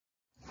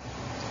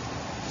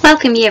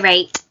Welcome Year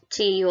 8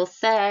 to your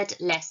third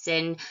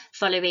lesson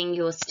following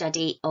your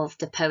study of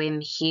the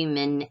poem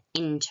Human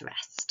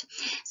Interest.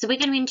 So we're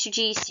going to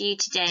introduce you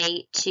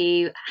today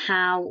to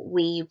how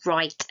we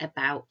write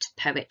about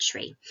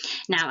poetry.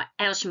 Now at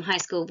Aylsham High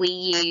School we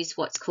use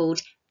what's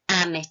called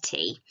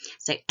AMITY,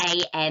 so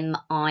A-M-I-T-Y,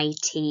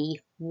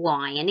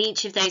 and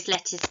each of those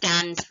letters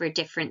stands for a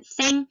different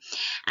thing,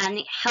 and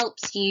it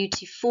helps you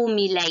to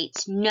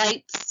formulate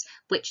notes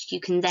which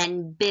you can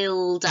then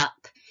build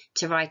up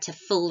to write a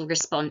full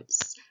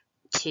response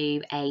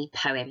to a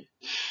poem.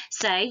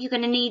 So you're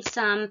going to need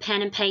some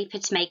pen and paper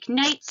to make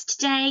notes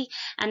today,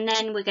 and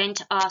then we're going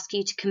to ask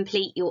you to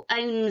complete your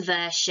own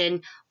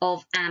version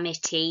of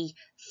AMITY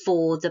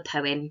for the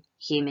poem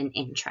Human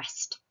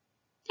Interest.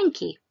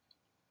 Thank you.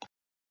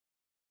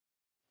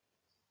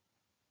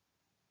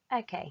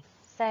 Okay,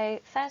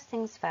 so first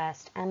things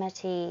first,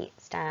 AMITY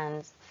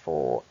stands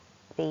for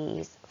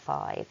these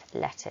 5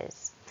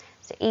 letters.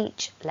 So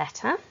each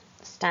letter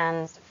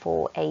stands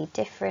for a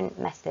different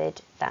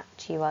method that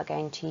you are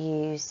going to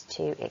use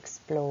to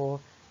explore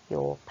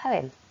your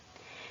poem.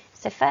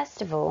 So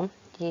first of all,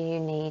 you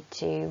need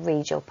to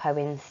read your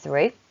poem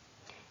through,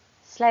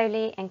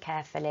 slowly and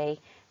carefully,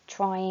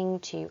 trying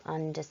to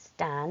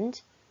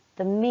understand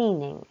the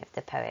meaning of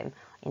the poem.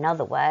 In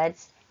other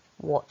words,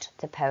 what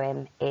the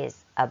poem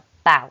is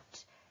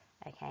about.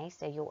 Okay,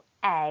 so your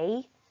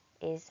A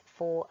is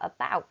for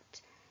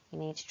about. You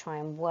need to try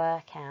and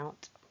work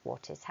out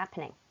what is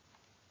happening.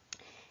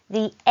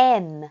 The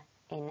M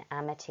in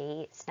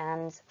AMITY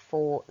stands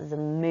for the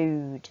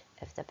mood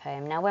of the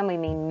poem. Now, when we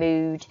mean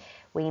mood,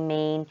 we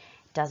mean,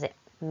 does it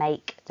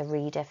make the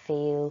reader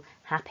feel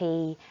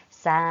happy,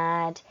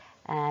 sad?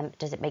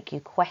 Does it make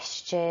you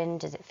question?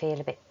 Does it feel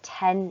a bit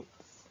tense?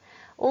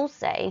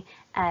 Also,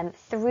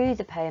 through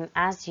the poem,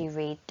 as you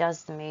read,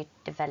 does the mood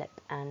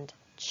develop and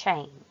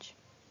change?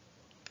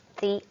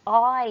 The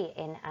I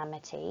in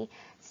AMITY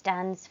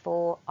stands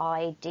for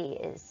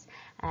ideas,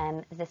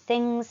 the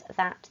things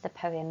that the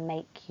poem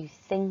make you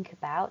think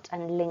about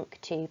and link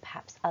to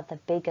perhaps other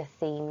bigger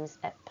themes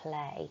at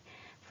play.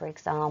 For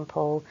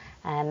example,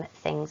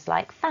 things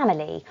like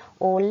family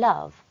or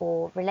love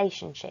or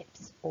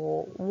relationships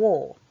or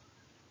war.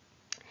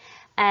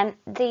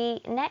 The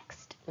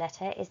next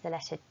letter is the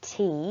letter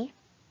T,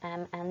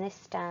 and this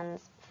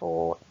stands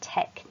for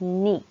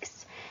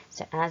techniques.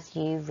 So as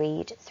you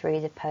read through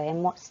the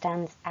poem, what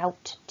stands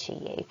out to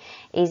you?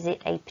 Is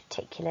it a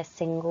particular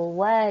single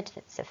word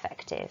that's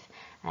effective,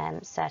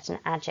 certain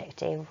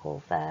adjective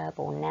or verb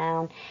or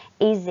noun?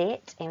 Is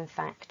it, in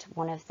fact,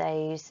 one of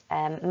those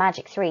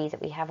magic 3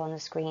 that we have on the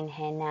screen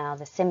here now,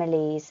 the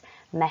similes,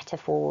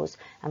 metaphors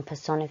and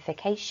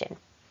personification?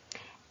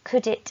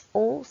 Could it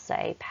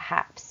also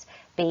perhaps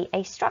be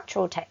a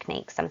structural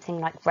technique, something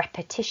like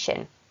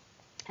repetition,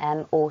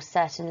 or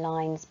certain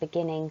lines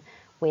beginning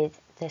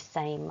with the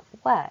same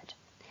word?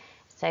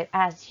 So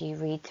as you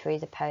read through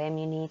the poem,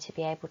 you need to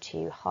be able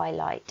to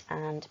highlight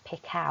and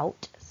pick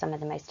out some of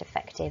the most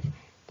effective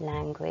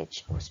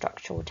language or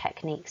structural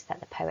techniques that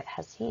the poet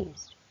has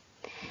used.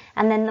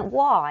 And then the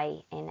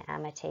Y in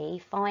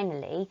AMITY,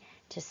 finally,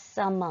 to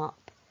sum up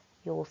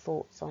your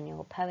thoughts on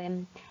your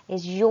poem,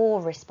 is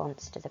your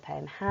response to the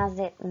poem. Has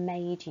it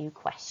made you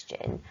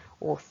question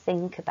or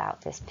think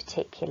about this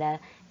particular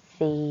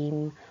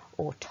theme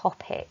or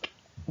topic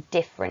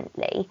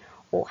differently,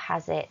 or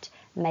has it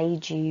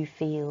made you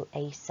feel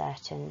a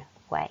certain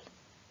way?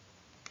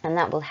 And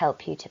that will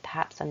help you to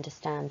perhaps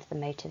understand the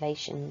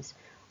motivations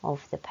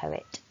of the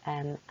poet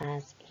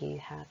as you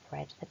have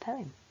read the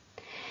poem.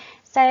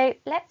 So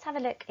let's have a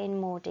look in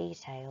more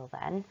detail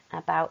then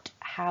about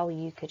how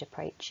you could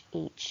approach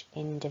each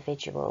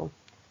individual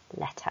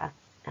letter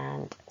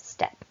and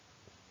step.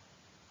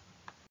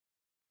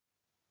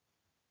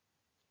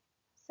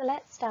 So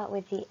let's start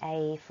with the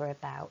A for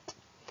about.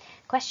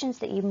 Questions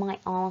that you might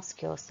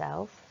ask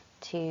yourself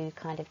to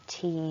kind of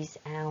tease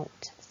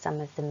out some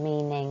of the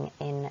meaning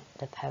in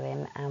the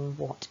poem and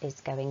what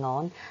is going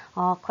on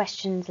are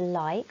questions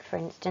like, for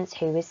instance,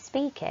 who is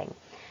speaking?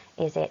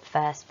 Is it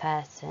first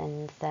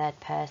person, third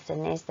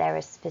person? Is there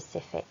a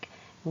specific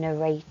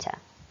narrator?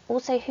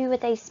 Also, who are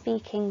they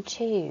speaking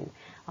to?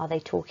 Are they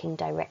talking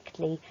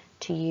directly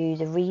to you,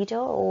 the reader,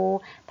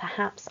 or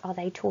perhaps are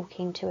they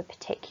talking to a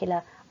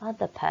particular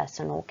other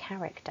person or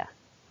character?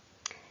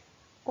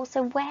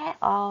 Also, where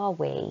are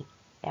we?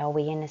 Are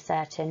we in a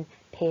certain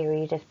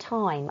period of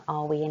time?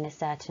 Are we in a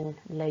certain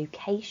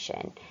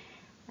location?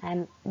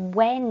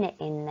 When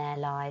in their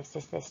lives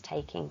is this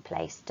taking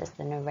place? Does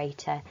the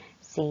narrator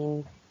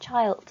seem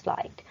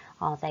childlike?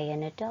 Are they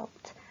an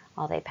adult?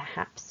 Are they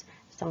perhaps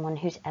someone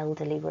who's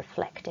elderly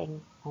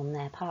reflecting on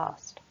their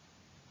past?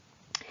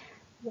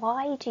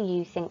 Why do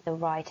you think the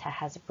writer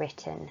has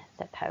written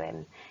the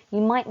poem?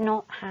 You might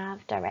not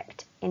have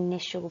direct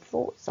initial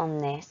thoughts on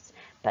this,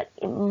 but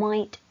it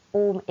might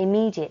all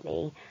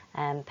immediately,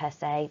 per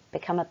se,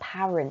 become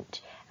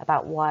apparent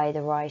about why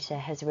the writer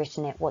has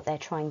written it, what they're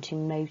trying to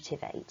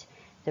motivate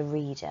the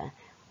reader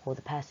or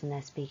the person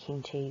they're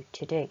speaking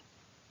to do.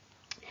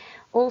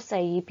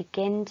 Also, you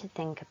begin to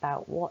think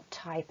about what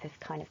type of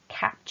kind of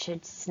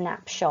captured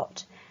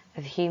snapshot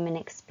of human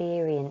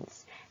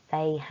experience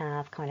they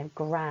have kind of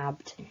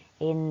grabbed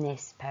in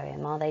this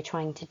poem. Are they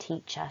trying to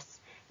teach us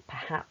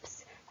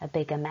perhaps a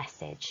bigger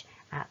message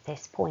at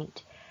this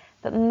point?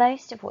 But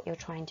most of what you're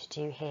trying to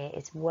do here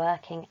is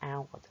working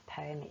out what the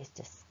poem is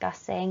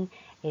discussing.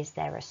 Is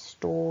there a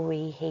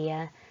story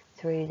here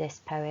through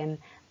this poem?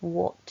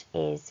 What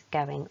is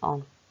going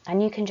on?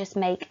 And you can just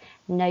make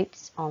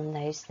notes on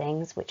those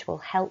things, which will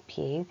help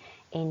you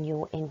in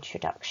your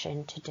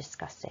introduction to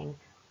discussing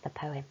the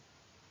poem.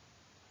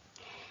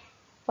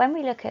 When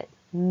we look at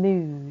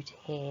mood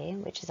here,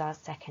 which is our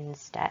second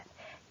step,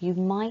 you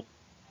might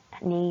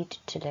need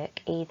to look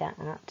either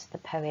at the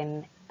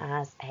poem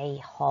as a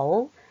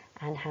whole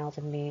and how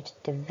the mood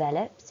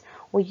develops,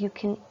 or you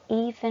can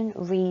even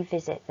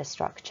revisit the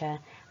structure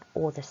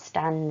or the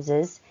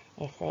stanzas,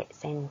 if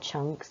it's in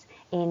chunks,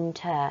 in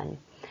turn.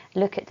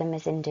 Look at them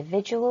as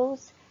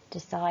individuals,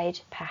 decide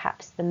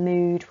perhaps the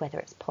mood, whether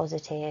it's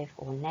positive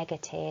or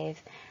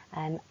negative,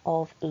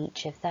 of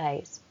each of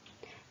those.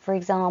 For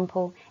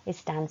example, is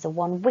stanza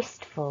 1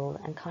 wistful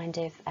and kind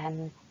of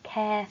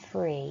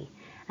carefree?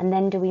 And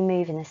then do we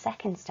move in the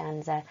second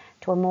stanza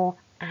to a more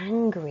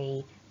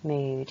angry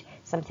mood,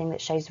 something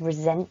that shows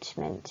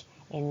resentment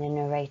in the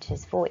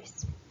narrator's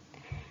voice?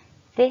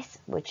 This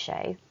would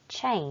show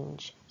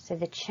change. So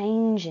the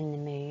change in the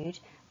mood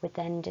would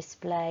then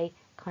display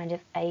kind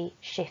of a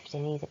shift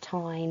in either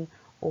time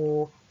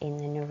or in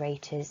the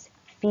narrator's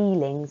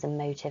feelings and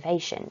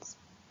motivations.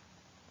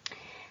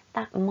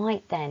 That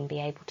might then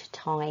be able to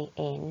tie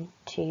in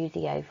to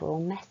the overall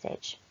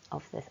message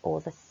of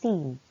or the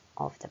theme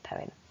of the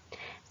poem.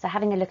 So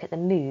having a look at the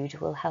mood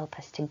will help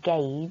us to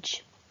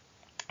gauge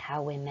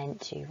how we're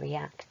meant to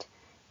react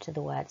to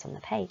the words on the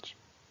page.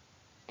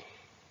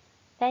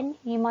 Then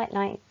you might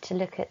like to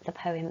look at the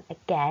poem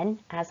again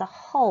as a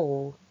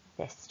whole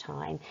this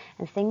time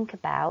and think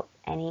about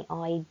any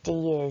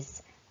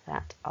ideas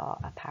that are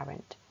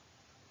apparent.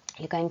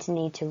 You're going to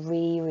need to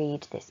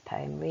reread this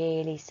poem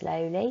really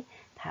slowly,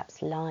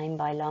 perhaps line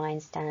by line,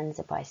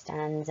 stanza by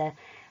stanza,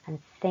 and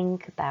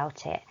think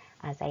about it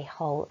as a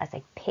whole, as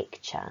a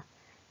picture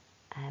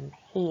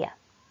here.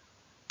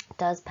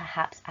 Does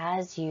perhaps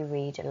as you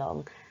read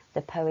along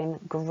the poem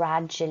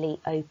gradually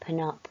open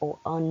up or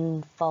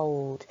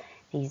unfold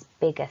these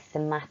bigger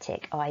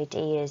thematic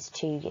ideas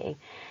to you?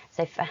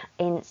 So for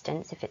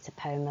instance, if it's a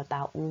poem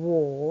about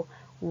war,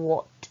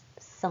 what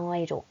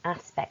side or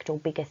aspect or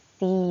bigger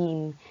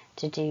theme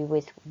to do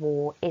with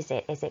war is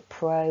it? Is it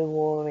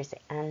pro-war? Is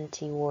it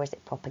anti-war? Is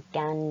it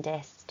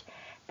propagandist?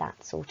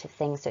 That sort of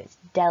thing. So it's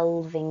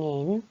delving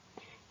in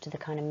to the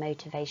kind of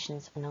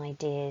motivations and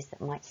ideas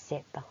that might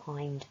sit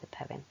behind the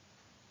poem.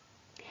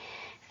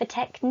 For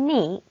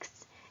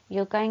techniques,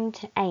 you're going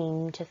to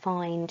aim to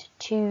find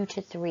 2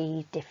 to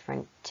 3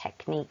 different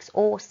techniques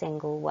or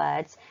single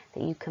words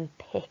that you can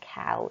pick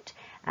out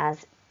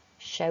as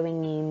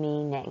showing you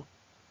meaning.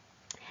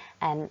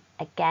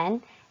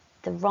 Again,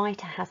 the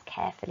writer has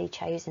carefully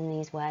chosen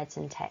these words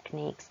and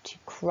techniques to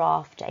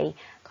craft a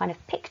kind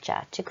of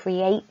picture, to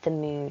create the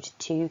mood,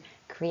 to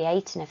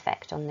create an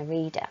effect on the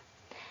reader.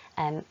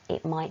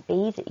 It might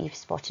be that you've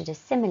spotted a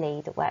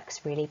simile that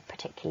works really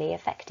particularly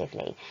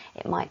effectively.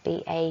 It might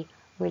be a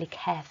really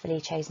carefully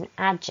chosen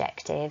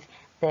adjective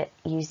that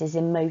uses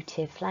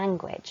emotive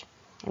language.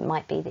 It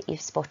might be that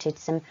you've spotted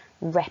some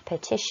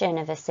repetition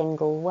of a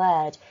single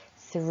word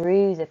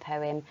through the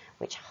poem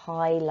which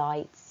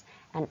highlights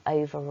an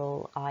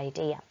overall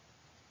idea.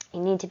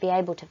 You need to be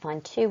able to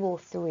find 2 or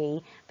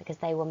 3 because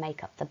they will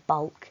make up the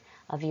bulk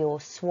of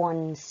your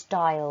swan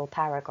style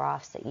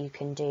paragraphs that you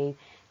can do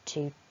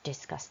to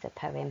discuss the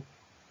poem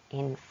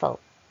in full.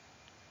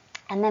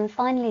 And then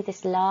finally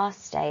this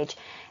last stage,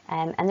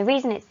 and the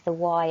reason it's the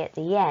why at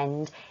the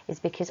end is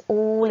because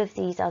all of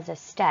these other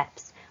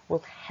steps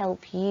will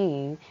help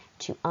you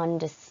to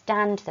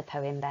understand the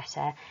poem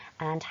better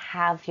and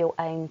have your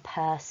own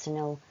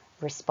personal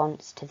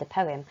response to the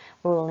poem.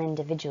 We're all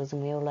individuals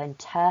and we all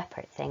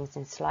interpret things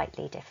in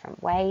slightly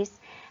different ways,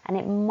 and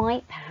it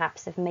might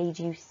perhaps have made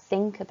you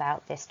think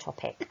about this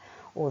topic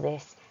or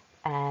this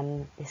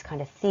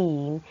kind of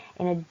theme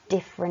in a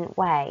different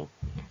way.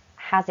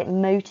 Has it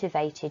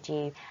motivated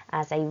you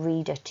as a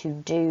reader to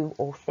do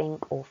or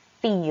think or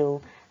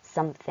feel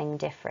something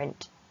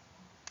different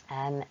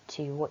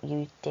to what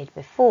you did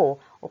before,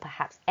 or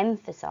perhaps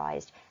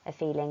emphasised a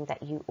feeling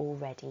that you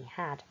already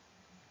had?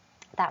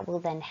 That will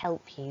then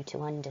help you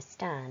to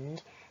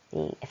understand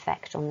the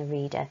effect on the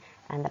reader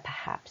and the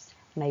perhaps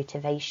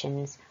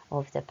motivations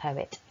of the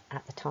poet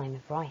at the time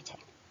of writing.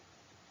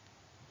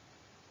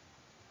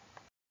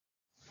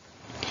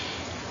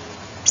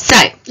 So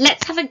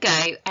let's have a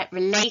go at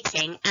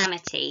relating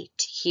amity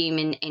to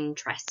human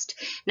interest.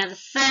 Now the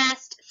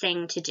first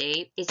thing to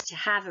do is to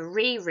have a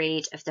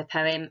reread of the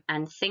poem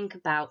and think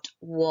about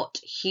what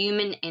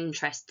human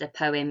interest the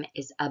poem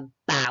is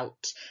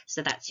about.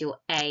 So that's your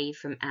A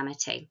from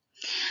Amity.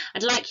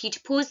 I'd like you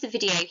to pause the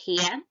video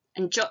here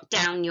and jot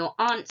down your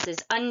answers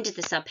under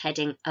the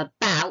subheading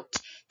about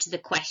to the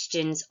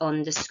questions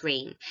on the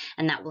screen,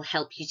 and that will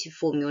help you to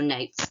form your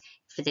notes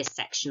for this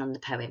section on the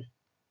poem.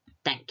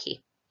 Thank you.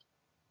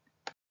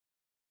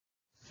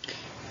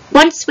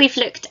 Once we've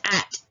looked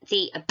at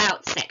the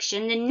About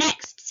section, the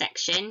next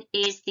section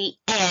is the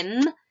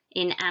M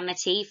in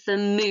AMITY for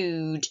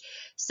mood.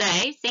 So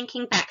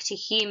thinking back to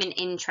human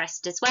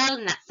interest as well,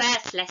 in that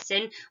first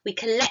lesson we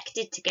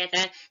collected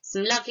together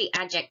some lovely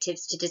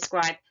adjectives to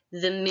describe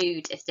the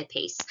mood of the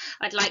piece.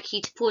 I'd like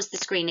you to pause the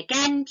screen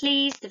again,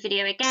 please, the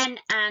video again,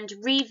 and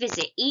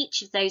revisit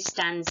each of those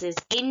stanzas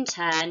in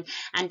turn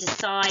and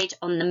decide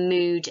on the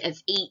mood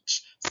of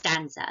each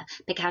stanza.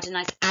 Pick out a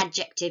nice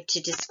adjective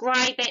to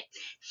describe it.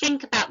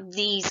 Think about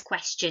these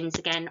questions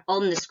again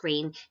on the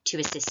screen to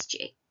assist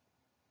you.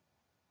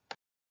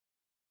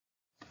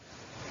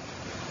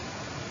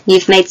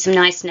 You've made some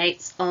nice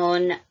notes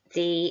on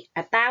the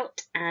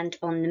about and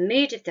on the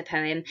mood of the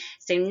poem,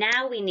 so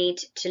now we need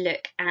to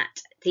look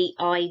at the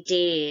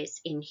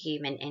ideas in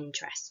human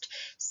interest.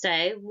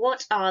 So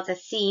what are the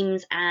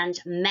themes and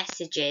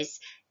messages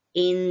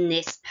in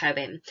this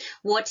poem?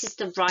 What is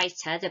the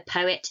writer, the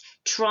poet,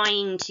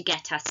 trying to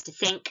get us to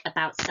think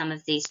about some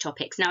of these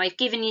topics? Now, I've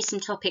given you some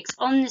topics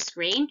on the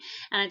screen,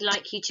 and I'd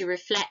like you to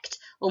reflect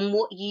on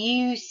what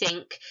you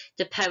think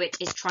the poet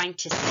is trying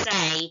to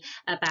say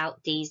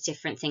about these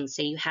different things.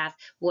 So you have,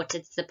 what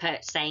is the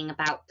poet saying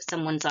about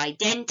someone's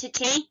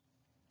identity?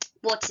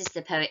 What is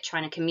the poet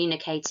trying to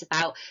communicate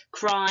about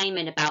crime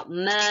and about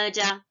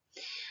murder?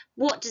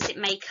 What does it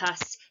make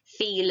us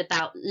feel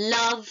about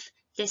love,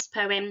 this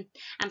poem?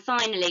 And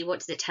finally, what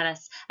does it tell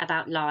us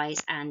about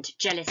lies and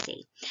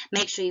jealousy?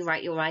 Make sure you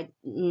write your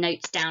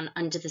notes down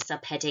under the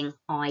subheading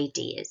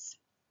Ideas.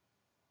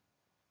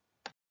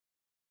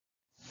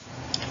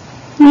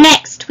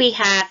 Next, we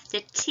have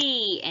the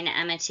T in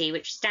AMITY,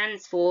 which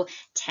stands for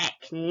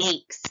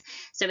techniques.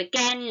 So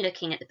again,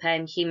 looking at the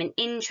poem Human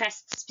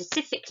Interest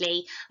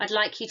specifically, I'd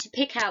like you to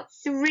pick out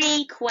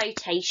 3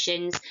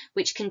 quotations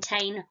which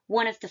contain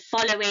one of the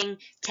following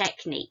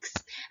techniques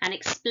and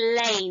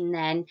explain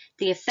then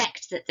the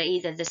effect that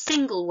either the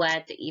single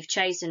word that you've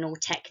chosen or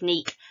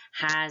technique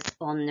has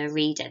on the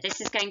reader.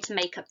 This is going to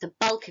make up the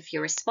bulk of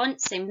your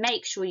response, so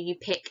make sure you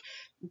pick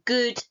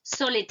good,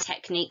 solid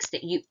techniques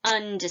that you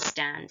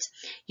understand.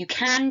 You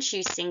can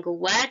choose single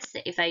words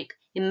that evoke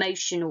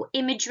emotional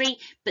imagery,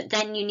 but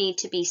then you need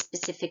to be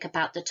specific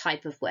about the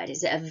type of word.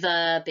 Is it a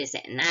verb? Is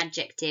it an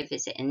adjective?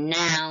 Is it a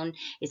noun?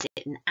 Is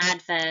it an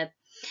adverb?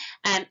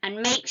 And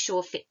make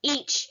sure for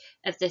each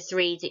of the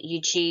 3 that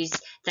you choose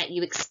that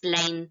you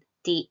explain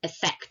the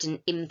effect and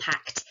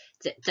impact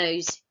that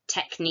those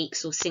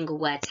techniques or single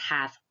words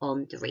have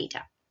on the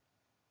reader.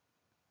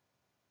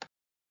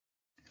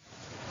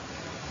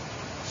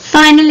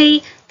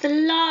 Finally, the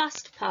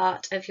last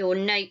part of your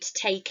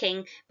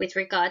note-taking with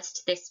regards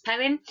to this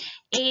poem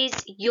is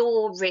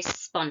your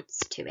response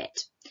to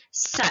it.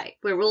 So,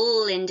 we're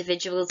all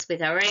individuals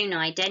with our own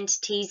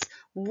identities.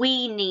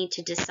 We need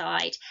to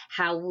decide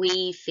how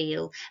we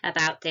feel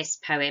about this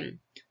poem.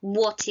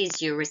 What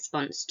is your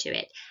response to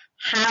it?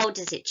 How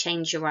does it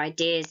change your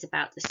ideas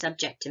about the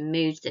subject and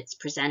mood that's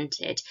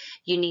presented?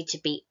 You need to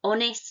be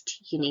honest,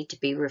 you need to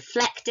be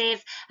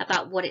reflective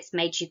about what it's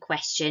made you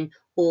question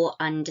or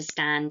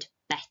understand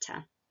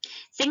better.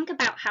 Think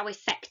about how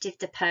effective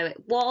the poet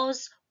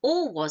was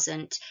or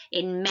wasn't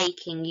in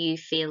making you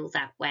feel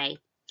that way.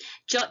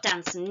 Jot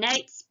down some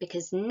notes,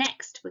 because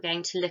next we're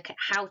going to look at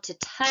how to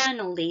turn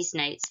all these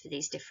notes for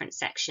these different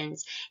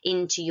sections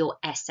into your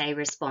essay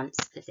response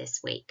for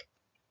this week.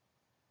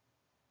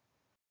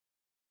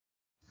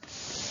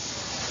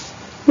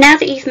 Now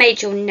that you've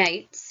made your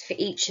notes for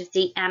each of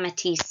the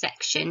AMITY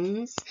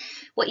sections,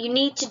 what you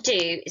need to do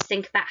is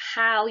think about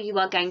how you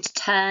are going to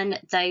turn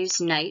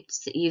those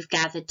notes that you've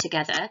gathered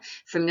together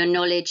from your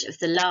knowledge of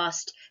the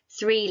last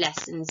 3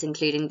 lessons,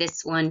 including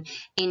this one,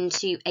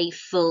 into a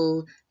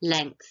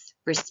full-length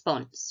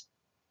response.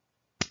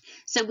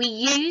 So we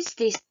use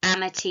this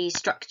AMITY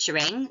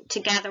structuring to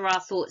gather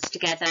our thoughts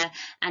together,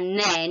 and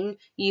then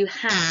you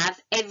have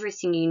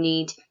everything you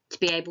need to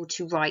be able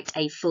to write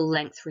a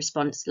full-length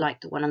response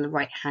like the one on the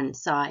right-hand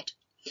side.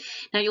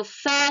 Now, your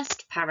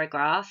first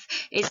paragraph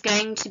is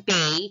going to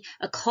be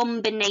a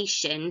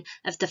combination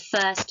of the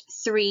first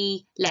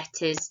 3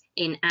 letters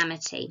in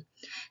AMITY.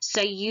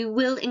 So you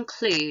will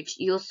include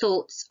your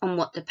thoughts on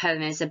what the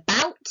poem is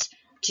about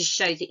to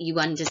show that you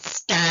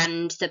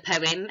understand the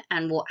poem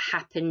and what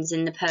happens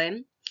in the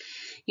poem.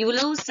 You will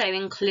also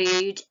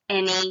include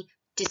any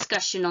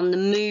discussion on the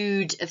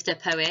mood of the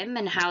poem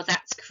and how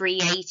that's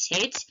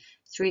created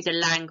through the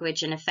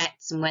language and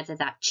effects and whether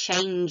that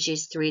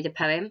changes through the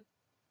poem.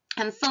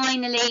 And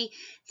finally,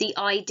 the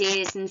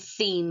ideas and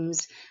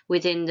themes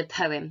within the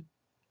poem.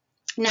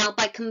 Now,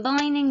 by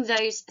combining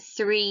those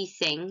 3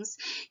 things,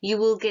 you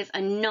will give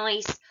a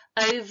nice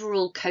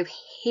overall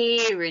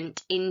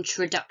coherent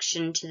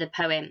introduction to the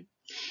poem,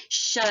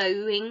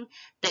 showing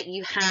that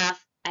you have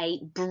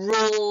a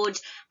broad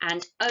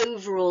and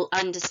overall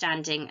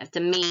understanding of the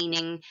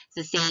meaning,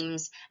 the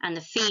themes and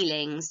the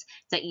feelings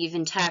that you've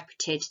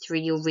interpreted through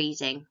your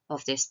reading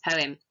of this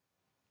poem.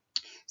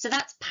 So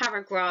that's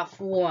paragraph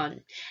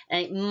 1.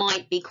 And it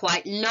might be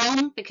quite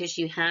long because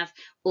you have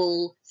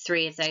all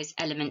 3 of those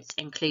elements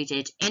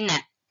included in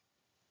there.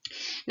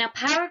 Now,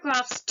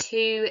 paragraphs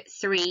 2,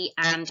 3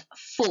 and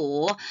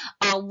 4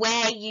 are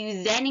where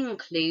you then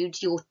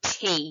include your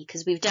T,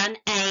 because we've done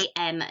A,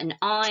 M and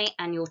I,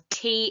 and your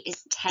T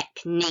is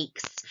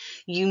techniques.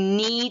 You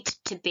need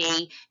to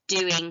be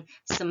doing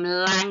some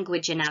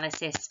language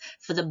analysis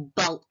for the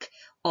bulk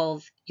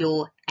of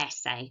your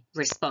essay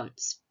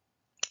response.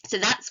 So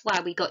that's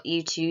why we got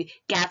you to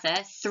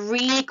gather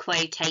 3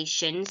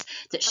 quotations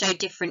that show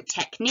different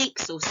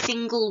techniques or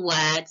single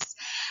words,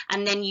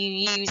 and then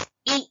you use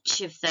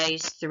each of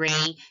those 3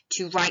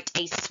 to write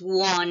a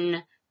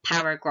swan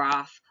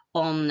paragraph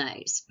on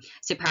those.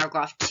 So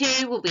paragraph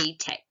 2 will be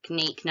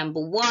technique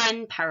number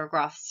 1,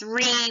 paragraph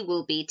 3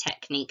 will be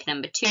technique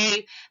number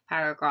 2,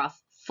 paragraph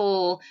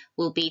 4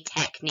 will be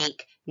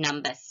technique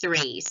number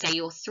 3. So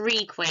your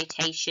 3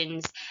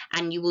 quotations,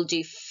 and you will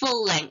do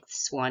full length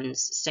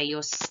swans. So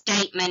your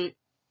statement,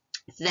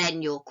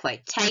 then your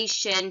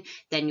quotation,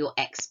 then your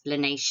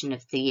explanation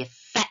of the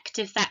effect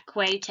of that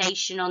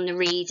quotation on the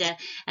reader,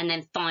 and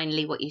then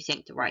finally what you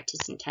think the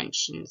writer's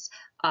intentions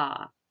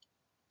are.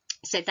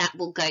 So that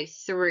will go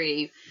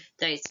through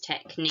those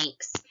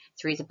techniques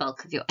through the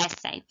bulk of your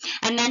essay.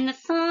 And then the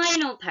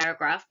final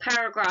paragraph,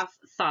 paragraph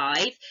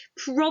 5,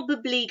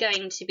 probably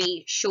going to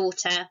be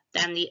shorter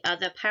than the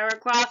other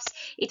paragraphs.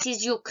 It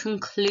is your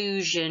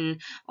conclusion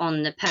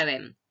on the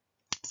poem.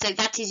 So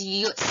that is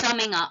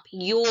summing up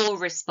your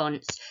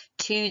response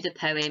to the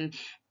poem,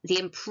 the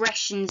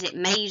impressions it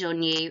made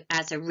on you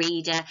as a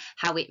reader,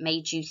 how it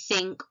made you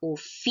think or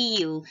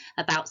feel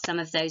about some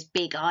of those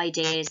big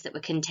ideas that were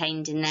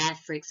contained in there.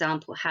 For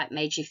example, how it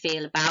made you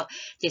feel about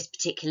this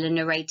particular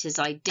narrator's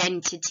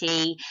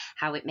identity,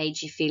 how it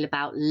made you feel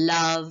about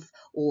love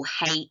or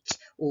hate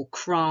or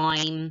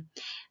crime,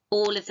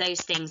 all of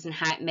those things, and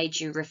how it made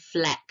you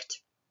reflect.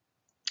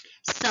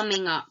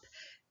 Summing up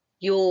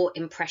your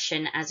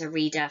impression as a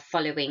reader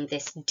following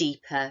this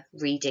deeper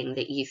reading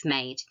that you've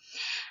made.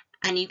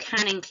 And you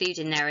can include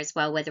in there as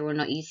well whether or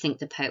not you think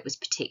the poet was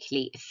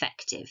particularly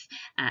effective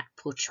at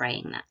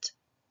portraying that.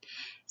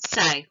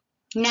 So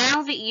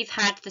now that you've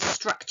had the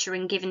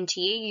structuring given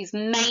to you, you've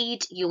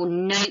made your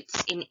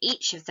notes in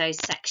each of those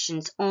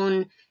sections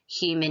on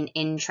human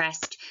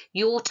interest,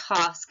 your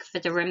task for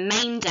the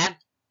remainder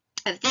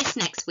of this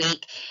next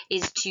week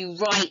is to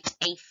write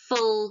a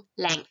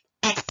full-length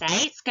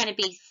essay. It's going to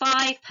be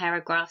 5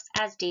 paragraphs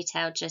as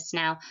detailed just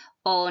now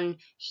on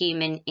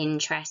human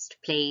interest,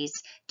 please,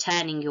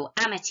 turning your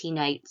AMITY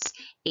notes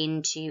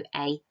into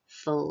a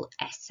full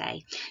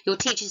essay. Your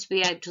teachers will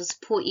be able to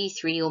support you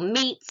through your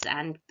meets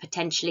and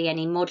potentially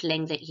any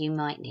modelling that you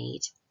might need.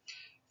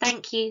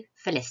 Thank you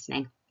for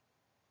listening.